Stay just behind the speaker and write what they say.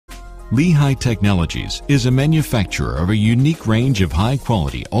Lehigh Technologies is a manufacturer of a unique range of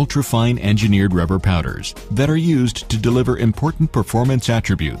high-quality, ultra-fine engineered rubber powders that are used to deliver important performance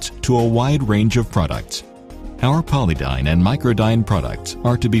attributes to a wide range of products. Our polydyne and microdyne products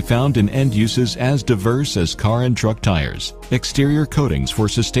are to be found in end uses as diverse as car and truck tires, exterior coatings for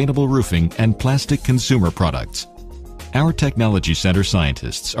sustainable roofing, and plastic consumer products. Our Technology Center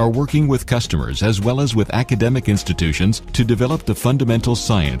scientists are working with customers as well as with academic institutions to develop the fundamental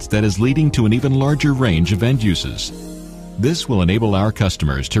science that is leading to an even larger range of end uses. This will enable our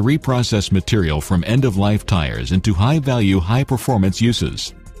customers to reprocess material from end-of-life tires into high-value, high-performance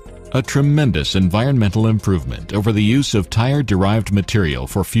uses. A tremendous environmental improvement over the use of tire-derived material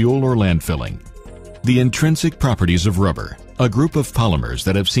for fuel or landfilling. The intrinsic properties of rubber, a group of polymers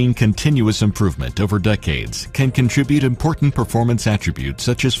that have seen continuous improvement over decades, can contribute important performance attributes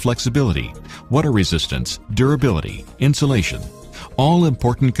such as flexibility, water resistance, durability, insulation, all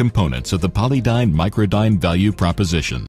important components of the polydyne microdyne value proposition.